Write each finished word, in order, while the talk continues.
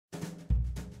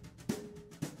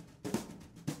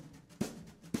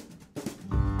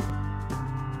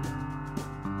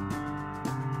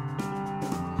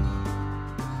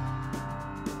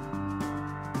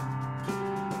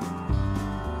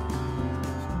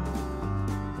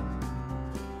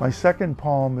My second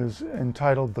poem is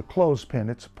entitled The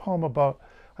Clothespin. It's a poem about,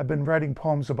 I've been writing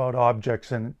poems about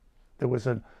objects, and there was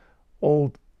an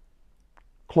old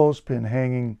clothespin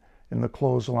hanging in the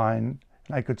clothesline,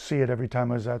 and I could see it every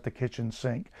time I was at the kitchen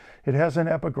sink. It has an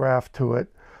epigraph to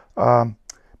it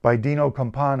by Dino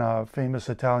Campana, a famous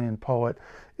Italian poet,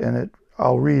 and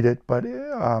I'll read it, but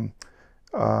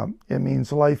it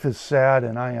means life is sad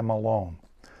and I am alone.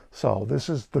 So this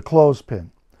is The Clothespin.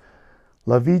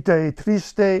 La vita è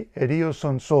triste ed io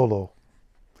son solo.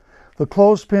 The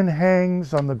clothespin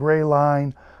hangs on the gray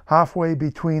line halfway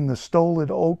between the stolid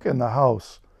oak and the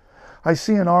house. I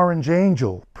see an orange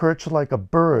angel perched like a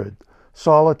bird,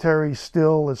 solitary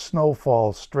still as snow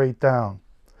falls straight down.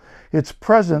 Its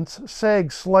presence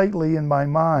sags slightly in my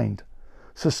mind,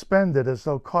 suspended as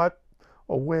though caught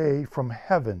away from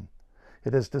heaven.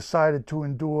 It has decided to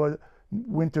endure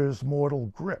winter's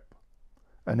mortal grip.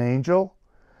 An angel?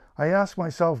 I ask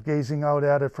myself, gazing out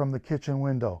at it from the kitchen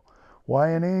window. Why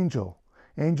an angel?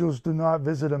 Angels do not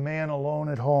visit a man alone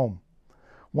at home,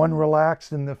 one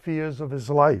relaxed in the fears of his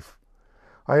life.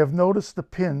 I have noticed the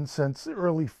pin since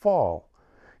early fall,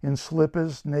 in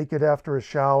slippers, naked after a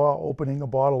shower, opening a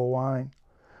bottle of wine.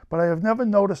 But I have never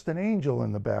noticed an angel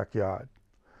in the backyard.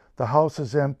 The house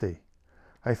is empty.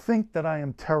 I think that I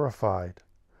am terrified.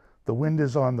 The wind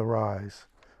is on the rise.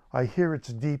 I hear its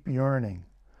deep yearning.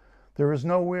 There is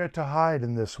nowhere to hide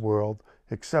in this world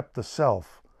except the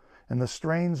self, and the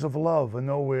strains of love are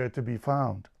nowhere to be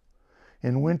found.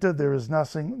 In winter there is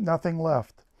nothing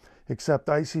left except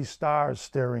icy stars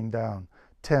staring down,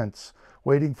 tense,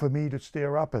 waiting for me to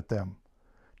stare up at them,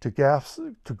 to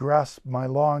grasp my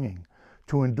longing,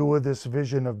 to endure this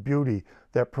vision of beauty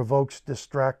that provokes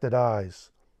distracted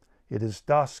eyes. It is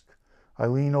dusk. I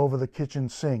lean over the kitchen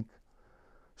sink,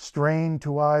 strain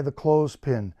to eye the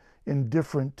clothespin,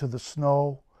 indifferent to the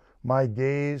snow, my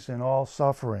gaze in all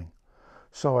suffering.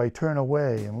 So I turn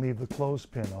away and leave the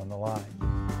clothespin on the line.